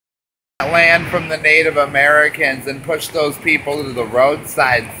land from the Native Americans and pushed those people to the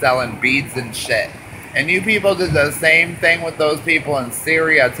roadside selling beads and shit. And you people did the same thing with those people in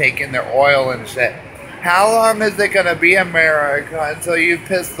Syria taking their oil and shit. How long is it going to be America until you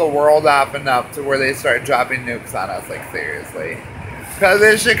piss the world off enough to where they start dropping nukes on us? Like, seriously. Because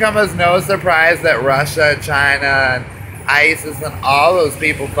it should come as no surprise that Russia, China, and ISIS and all those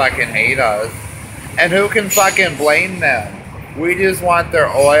people fucking hate us. And who can fucking blame them? We just want their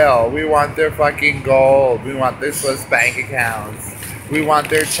oil. We want their fucking gold. We want their Swiss bank accounts. We want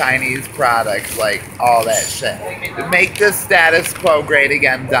their Chinese products, like, all that shit. To make the status quo great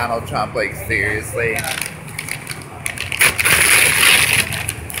again, Donald Trump, like, seriously.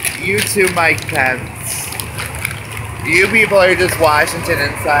 You too, Mike Pence. You people are just Washington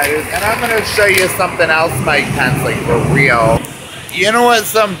insiders, and I'm gonna show you something else, Mike Pence, like, for real. You know what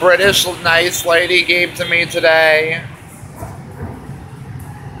some British nice lady gave to me today?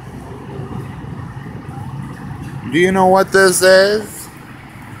 Do you know what this is?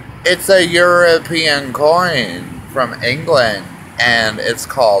 It's a European coin from England, and it's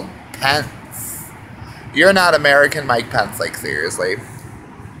called pence. You're not American, Mike Pence, like, seriously.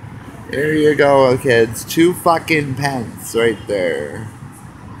 There you go, kids. 2 fucking pence right there.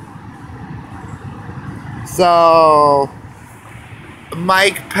 So,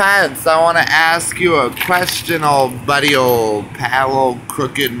 Mike Pence, I want to ask you a question, old buddy, old pal, old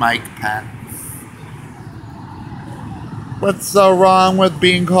crooked Mike Pence. What's so wrong with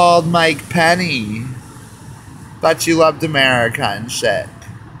being called Mike Penny? Thought you loved America and shit.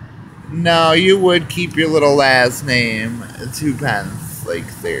 No, you would keep your little last name, 2 pence, like,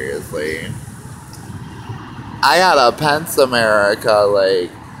 seriously. I got a Pence America,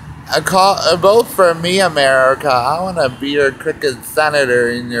 like, vote for me, America. I want to be your crooked senator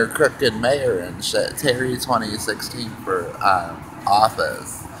and your crooked mayor and shit. Terry 2016 for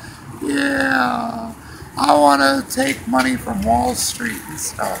office. Yeah. I want to take money from Wall Street and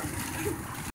stuff.